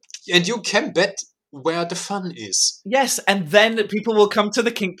 and you can bet where the fun is. Yes, and then people will come to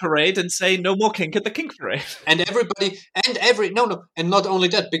the kink parade and say no more kink at the kink parade. And and not only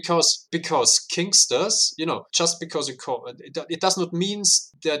that, because kinksters, just because it does not mean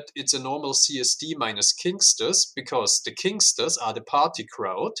that it's a normal CSD minus kinksters, because the kinksters are the party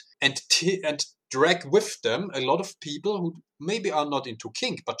crowd and drag with them a lot of people who maybe are not into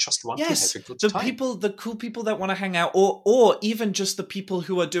kink, but just want to have a good time. The cool people that want to hang out, or even just the people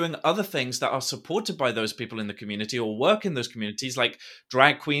who are doing other things that are supported by those people in the community or work in those communities, like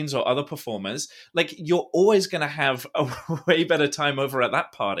drag queens or other performers. Like, you're always going to have a way better time over at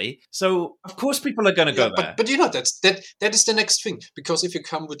that party. So of course people are going to go there. But that is the next thing, because if you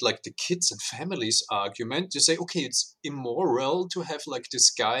come with like the kids and families argument, you say, okay, it's immoral to have like this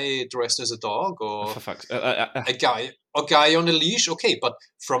guy dressed as a dog or a guy on a leash. Okay, but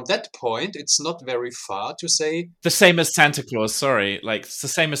from that point, it's not very far to say the same as Santa Claus. Sorry, like it's the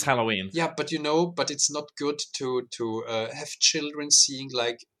same as Halloween. Yeah, but but it's not good to have children seeing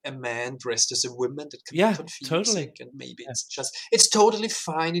like a man dressed as a woman. That can be confusing. Totally. And maybe it's totally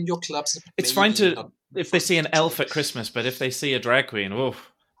fine in your clubs. It's fine if they see an elf at Christmas, but if they see a drag queen,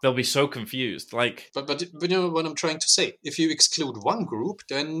 they'll be so confused. Like, but you know what I'm trying to say. If you exclude one group,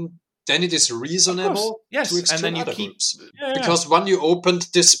 then it is reasonable to exclude other groups. Because when you opened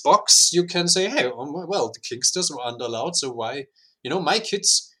this box, you can say, hey, well, the kinksters were underallowed, so why? My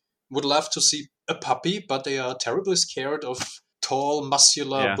kids would love to see a puppy, but they are terribly scared of tall,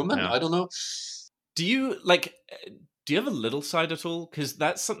 muscular women. I don't know. Do you have a little side at all? Because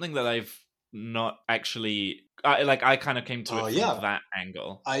that's something that I've not actually... I kind of came to it from that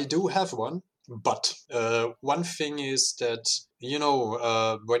angle. I do have one. But one thing is that,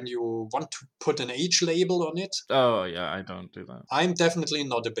 when you want to put an age label on it. Oh, yeah, I don't do that. I'm definitely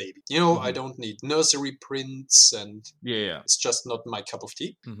not a baby. I don't need nursery prints, and it's just not my cup of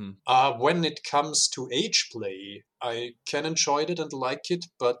tea. When it comes to age play, I can enjoy it and like it,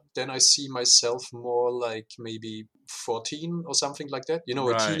 but then I see myself more like maybe 14 or something like that.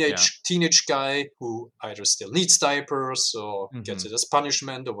 A teenage guy who either still needs diapers or gets it as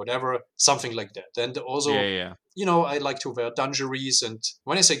punishment or whatever, something like that. And also, I like to wear dungarees, and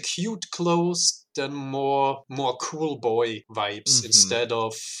when I say cute clothes, then more cool boy vibes instead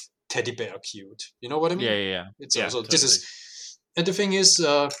of teddy bear cute. You know what I mean? Yeah. It's also totally. This is. And the thing is,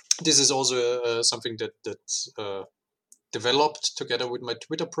 this is also something that developed together with my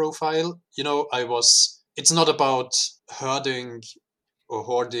Twitter profile. It's not about herding or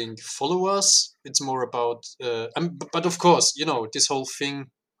hoarding followers. It's more about, but of course, this whole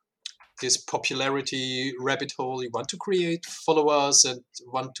thing, this popularity rabbit hole, you want to create followers and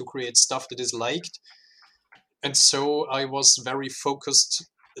want to create stuff that is liked. And so I was very focused,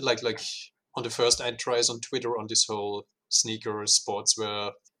 like on the first entries on Twitter on this whole sneaker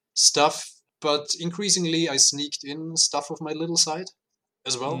sportswear stuff, but increasingly I sneaked in stuff of my little side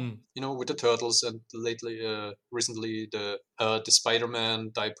as well, with the turtles, and recently the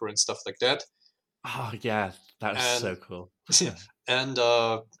Spider-Man diaper and stuff like that. Oh yeah, that was And so cool. and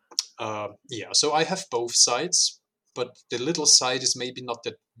yeah, so I have both sides, but the little side is maybe not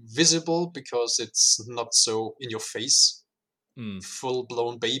that visible because it's not so in your face, Mm, full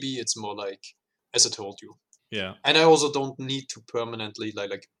blown baby. It's more like, as I told you. yeah. And I also don't need to permanently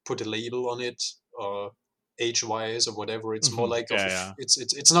like put a label on it or age wise or whatever. It's more like of Yeah, yeah.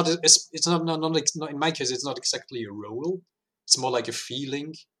 it's not it's not in my case. It's not exactly a role. It's more like a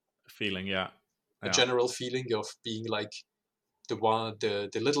feeling, Feeling, yeah. a Yeah. general feeling of being like the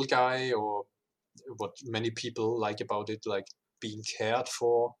little guy, or what many people like about it, like being cared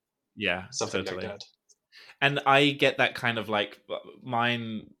for, Yeah, something like totally. that. And I get that kind of like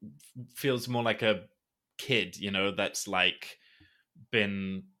mine feels more like a kid, that's like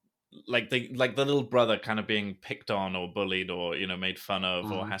been like the little brother kind of being picked on or bullied or made fun of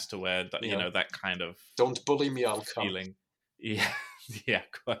or Mm, has to wear that yeah. that kind of Don't bully me, I'll come. feeling. Yeah, yeah,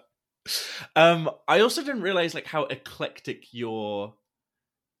 quite. I also didn't realize like how eclectic your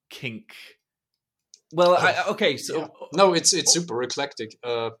kink. Well, Oh, okay, yeah. so No, it's super eclectic.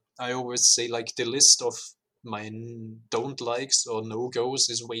 I always say like the list of my don't likes or no goes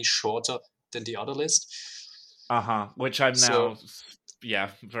is way shorter than the other list. which I'm So now,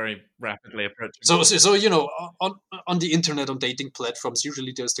 yeah, very rapidly approaching. so on the internet, on dating platforms,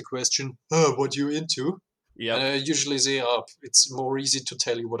 usually there's the question, what you into? And Yep. I usually say, it's more easy to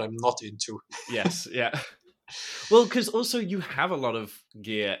tell you what I'm not into. Yes. Yeah. Well, because also you have a lot of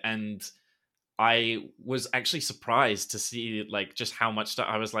gear, and I was actually surprised to see like just how much stuff.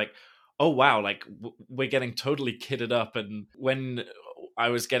 I was like, oh wow, like we're getting totally kitted up. And when I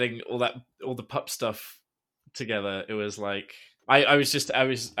was getting all the pup stuff together, it was like I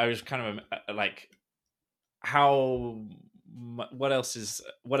was kind of like, how what else is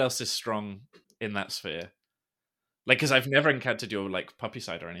strong in that sphere? Like, because I've never encountered your like puppy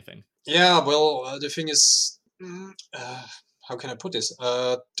side or anything. Yeah, well, the thing is, how can I put this?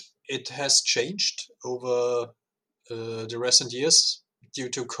 It has changed over the recent years due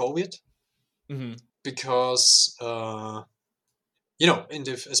to COVID, Hmm. because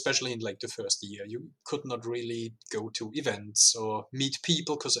especially in like the first year, you could not really go to events or meet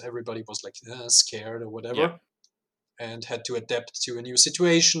people because everybody was like scared or Yeah. whatever, and had to adapt to a new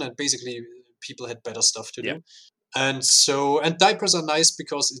situation, and basically people had better stuff to Yeah. do. And diapers are nice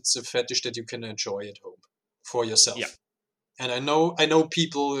because it's a fetish that you can enjoy at home for Yeah. yourself. And I know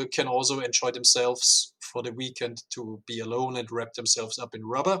people can also enjoy themselves for the weekend to be alone and wrap themselves up in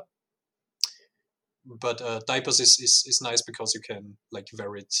rubber. But diapers is nice because you can like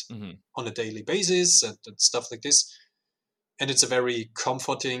wear it Hmm. on a daily basis, and stuff like this. And it's a very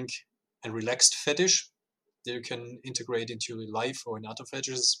comforting and relaxed fetish that you can integrate into your life or in other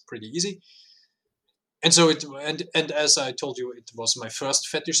fetishes pretty easy. And so and as I told you, it was my first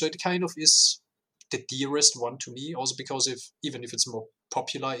fetish, so it kind of is the dearest one to me. Also because if even if it's more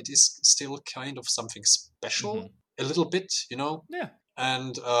popular, it is still kind of something Hmm. special, a little bit, Yeah.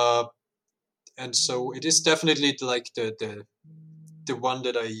 and uh, and so it is definitely like the one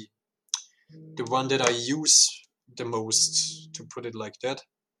that I use the most, to put it like that.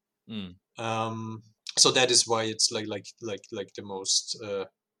 Mm. Um, so that is why it's like the most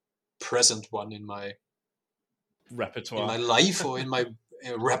present one in my Repertoire. life, or in my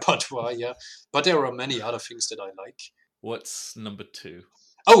repertoire. Yeah, but there are many other things that I like. What's number two?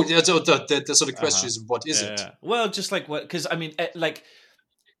 Oh, yeah. So the question Uh-huh. is, what is it? Yeah. Well, just like what? Because I mean, like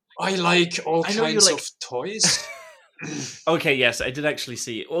I like all I know you're kinds of like. toys. Okay, yes, I did actually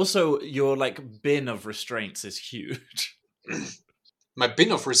see. Also, your like bin of restraints is huge. My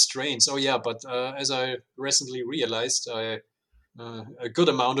bin of restraints. Oh yeah, but as I recently realized, a good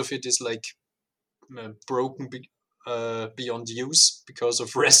amount of it is like broken beyond use because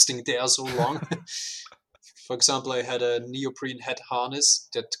of resting there so long. For example, I had a neoprene head harness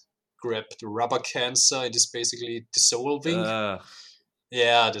that grabbed rubber cancer. It is basically dissolving. Ugh.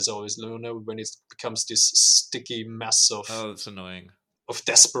 Yeah, there's always when it becomes this sticky mess Oh, that's annoying. of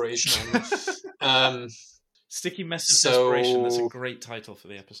desperation. I know. Um, Sticky Mess of Desperation. That's a so great title for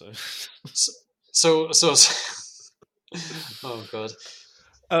the episode. so oh god.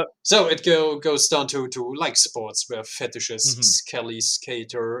 uh, So it goes down to like sports, where fetishes, mhm. Kelly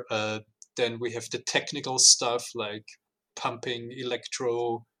skater. Then we have the technical stuff like pumping,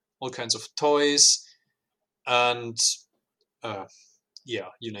 electro, all kinds of toys, and uh, yeah,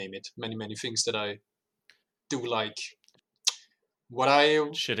 you name it. Many things that I do like. What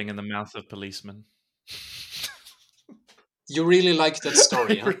Shitting in the mouth of policemen. You really like that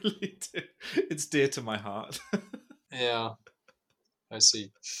story, I huh? really do. It's dear to my heart. Yeah, I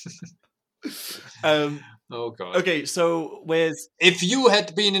see. um, Oh God. Okay, so where's... If you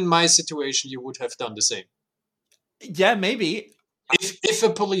had been in my situation, you would have done the same. Yeah, maybe. If a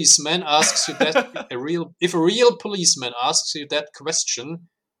policeman asks you that, if a real policeman asks you that question,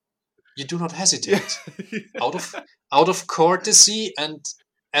 you do not hesitate. Yeah. Out of courtesy and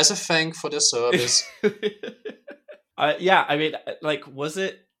as a thank for the service. Yeah, I mean, like, was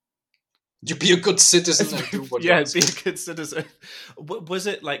it... You be a good citizen and do what you Yeah, ask. be a good citizen. Was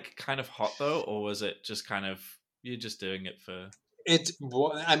it like kind of hot though, or was it just kind of you're just doing it for...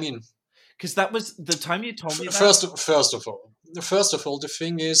 I mean, because that was the time you told me that. First of all, the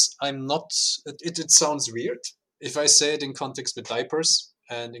thing is, I'm not. It sounds weird if I say it in context with diapers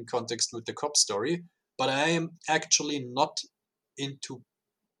and in context with the cop story, but I am actually not into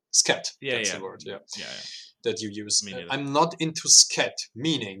scat. Yeah, That's yeah. the word. Yeah. Yeah. That you use. Me neither. I'm not into scat.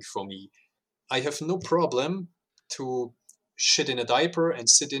 Meaning, for me, I have no problem to shit in a diaper and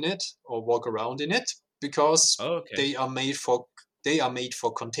sit in it or walk around in it because Oh, okay. they are made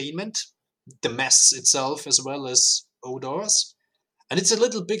for containment, the mess itself as well as odors, and it's a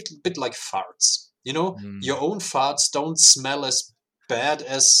little bit like farts. You know, your own farts don't smell as bad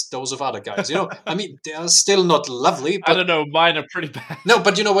as those of other guys. You know, I mean, they are still not lovely. But I don't know, mine are pretty bad. No,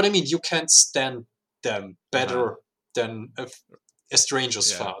 but you know what I mean. You can't stand them better than a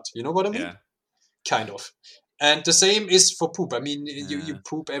stranger's fart. You know what I mean? Yeah. Kind of. And the same is for poop. I mean, you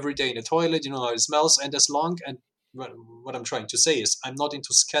poop every day in a toilet. You know how it smells. And as long and what I'm trying to say is, I'm not into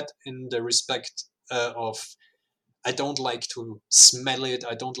scat in the respect of I don't like to smell it.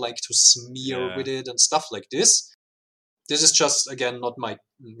 I don't like to smear with it and stuff like this. This is just, again, not my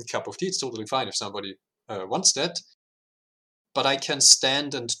cup of tea. It's totally fine if somebody wants that. But I can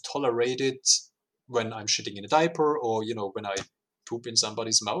stand and tolerate it when I'm shitting in a diaper or, you know, when I poop in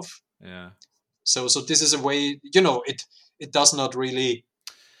somebody's mouth. Yeah. So this is a way, you know, it does not really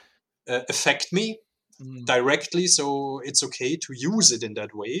affect me directly. So it's okay to use it in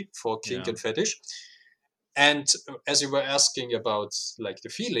that way for kink and fetish. And as you were asking about like the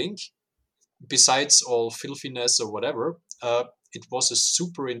feeling, besides all filthiness or whatever, it was a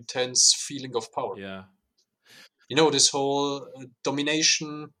super intense feeling of power. Yeah. You know, this whole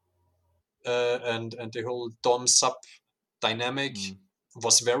domination and the whole dom sub dynamic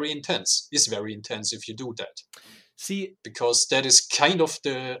was very intense. Is very intense if you do that. See, because that is kind of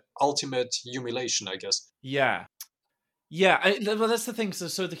the ultimate humiliation, I guess. Yeah. Yeah, well, that's the thing.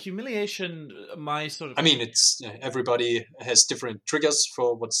 So the humiliation, my sort of... I mean, it's everybody has different triggers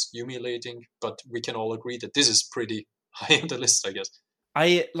for what's humiliating, but we can all agree that this is pretty high on the list, I guess.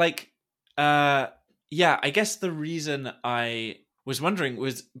 Yeah, I guess the reason I was wondering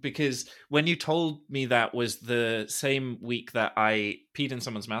was because when you told me that was the same week that I peed in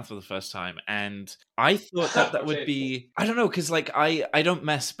someone's mouth for the first time, and I thought that would be... I don't know, because like I don't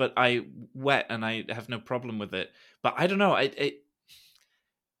mess, but I wet and I have no problem with it. But I don't know, I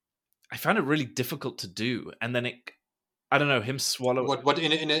found it really difficult to do, and then I don't know, him swallow... What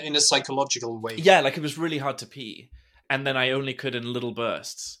in a psychological way? Yeah, like it was really hard to pee, and then I only could in little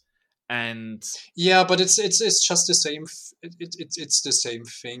bursts. And yeah, but it's just the same. It's the same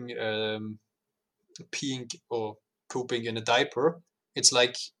thing. Peeing or pooping in a diaper. It's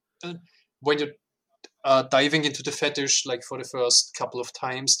like when you're diving into the fetish, like for the first couple of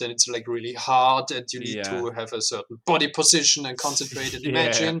times, then it's like really hard, and you need to have a certain body position and concentrate and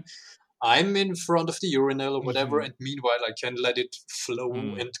imagine. I'm in front of the urinal or whatever, and meanwhile I can let it flow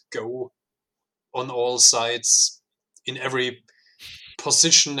and go on all sides in every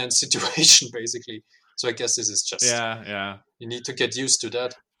position and situation, basically. So I guess this is just you need to get used to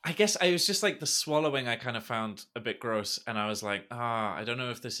that. I guess I was just like the swallowing I kind of found a bit gross, and I was like, I don't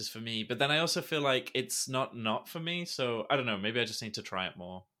know if this is for me. But then I also feel like it's not for me, so I don't know, maybe I just need to try it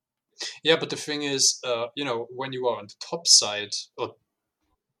more. Yeah, but the thing is, you know, when you are on the top side or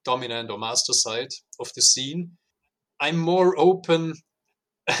dominant or master side of the scene, I'm more open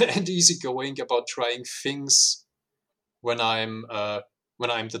and easygoing about trying things when I'm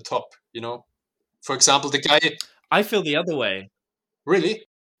the top, you know. For example, the guy... I feel the other way. Really?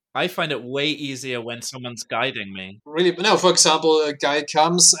 I find it way easier when someone's guiding me. Really? No, for example, a guy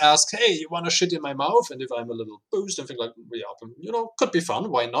comes, asks, hey, you want to shit in my mouth? And if I'm a little boozed and think like, yeah, you know, could be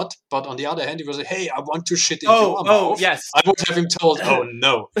fun, why not? But on the other hand, he was like, hey, I want to shit in your mouth. Yes. I would have him told, oh,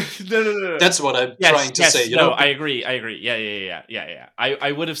 no. No. That's what I'm trying to say. You know? I agree. Yeah.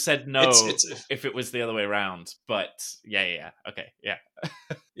 I would have said no if it was the other way around. But yeah. Okay, yeah.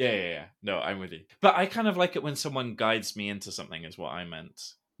 Yeah. No, I'm with you. But I kind of like it when someone guides me into something is what I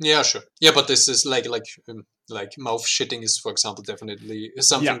meant. Yeah, sure. Yeah, but this is like mouth shitting is, for example, definitely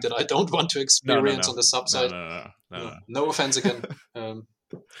something that I don't want to experience on the sub side. No. No offense again.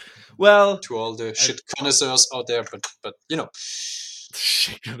 Well, to all the shit connoisseurs out there, but you know.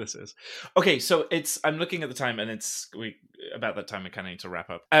 Shit connoisseurs. Okay, so I'm looking at the time, and it's about that time we kind of need to wrap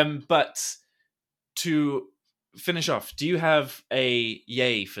up. But to finish off, do you have a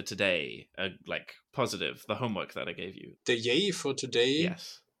yay for today? Like positive, the homework that I gave you. The yay for today,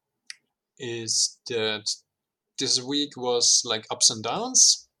 yes, is that this week was like ups and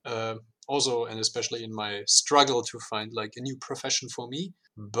downs. Also, and especially in my struggle to find like a new profession for me.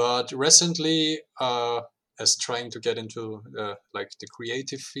 But recently, as trying to get into like the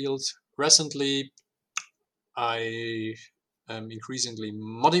creative field, recently I am increasingly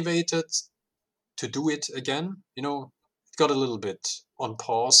motivated to do it again. You know, it got a little bit on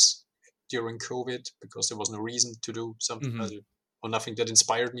pause during COVID because there was no reason to do something or nothing that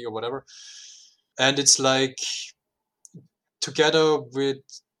inspired me or whatever. And it's like together with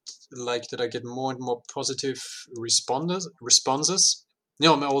like that I get more and more positive responses. You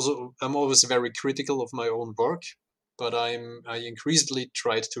know, I'm always very critical of my own work, but I increasingly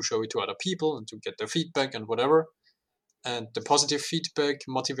tried to show it to other people and to get their feedback and whatever. And the positive feedback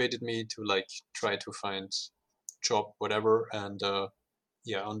motivated me to like try to find job whatever. And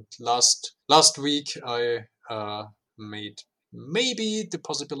yeah, on last week I made maybe the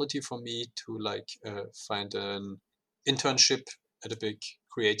possibility for me to like find an internship at a big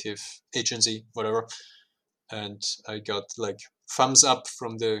creative agency, whatever. And I got like thumbs up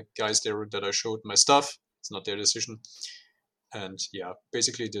from the guys there that I showed my stuff. It's not their decision. And yeah,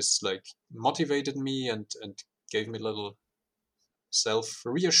 basically this like motivated me and gave me a little self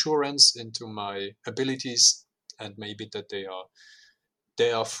reassurance into my abilities, and maybe that they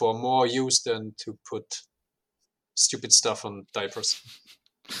are for more use than to put stupid stuff on diapers.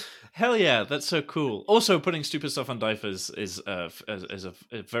 Hell yeah, that's so cool. Also, putting stupid stuff on diapers is a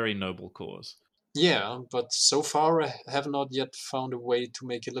very noble cause. Yeah, but so far I have not yet found a way to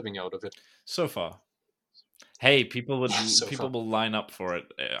make a living out of it. So far. Hey, people far. will line up for it,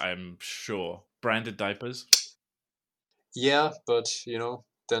 I'm sure. Branded diapers. Yeah, but you know,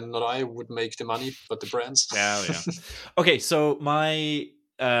 then not I would make the money, but the brands. Yeah. Okay, so my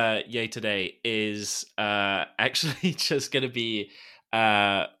yay today is actually just gonna be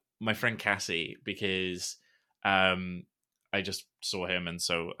my friend Cassie, because I just saw him, and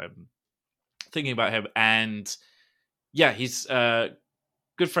so I'm thinking about him. And yeah, he's a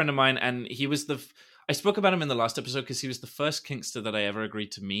good friend of mine, and he was I spoke about him in the last episode because he was the first Kinkster that I ever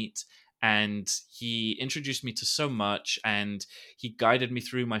agreed to meet, and he introduced me to so much, and he guided me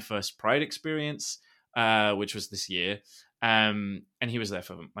through my first Pride experience, which was this year, and he was there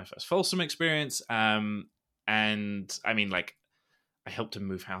for my first Folsom experience, and I mean, like, I helped him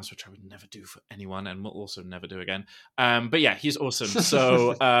move house, which I would never do for anyone, and will also never do again. But yeah, he's awesome.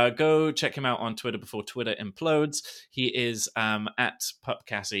 So go check him out on Twitter before Twitter implodes. He is at Pup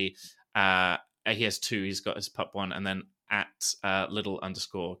Cassie. He has two. He's got his pup one, and then at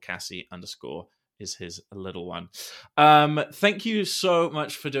little_Cassie_ is his little one. Thank you so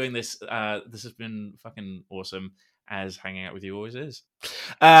much for doing this. This has been fucking awesome, as hanging out with you always is.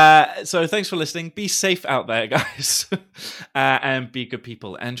 So thanks for listening. Be safe out there, guys. And be good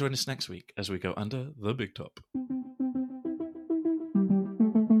people. And join us next week as we go under the big top.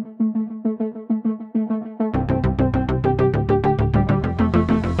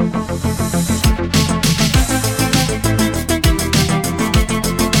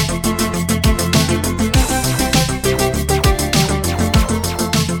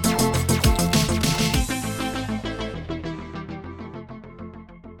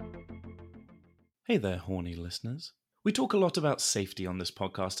 Hey there, horny listeners. We talk a lot about safety on this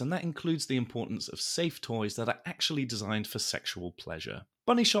podcast, and that includes the importance of safe toys that are actually designed for sexual pleasure.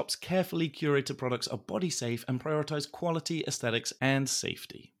 Bunny Shop's carefully curated products are body safe and prioritize quality, aesthetics, and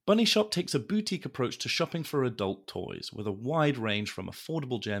safety. Bunny Shop takes a boutique approach to shopping for adult toys, with a wide range from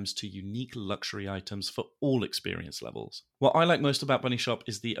affordable gems to unique luxury items for all experience levels. What I like most about Bunny Shop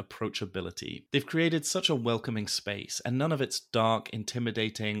is the approachability. They've created such a welcoming space, and none of it's dark,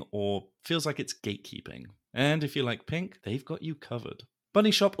 intimidating, or feels like it's gatekeeping. And if you like pink, they've got you covered.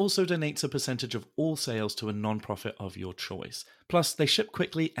 Bunny Shop also donates a percentage of all sales to a non-profit of your choice. Plus, they ship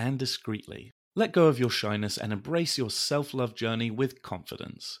quickly and discreetly. Let go of your shyness and embrace your self-love journey with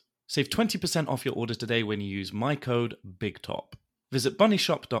confidence. Save 20% off your order today when you use my code BIGTOP. Visit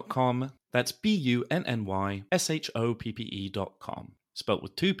bunnyshop.com, that's BUNNYSHOPPE.com. Spelt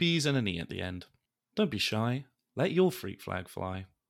with 2 P's and an E at the end. Don't be shy, let your freak flag fly.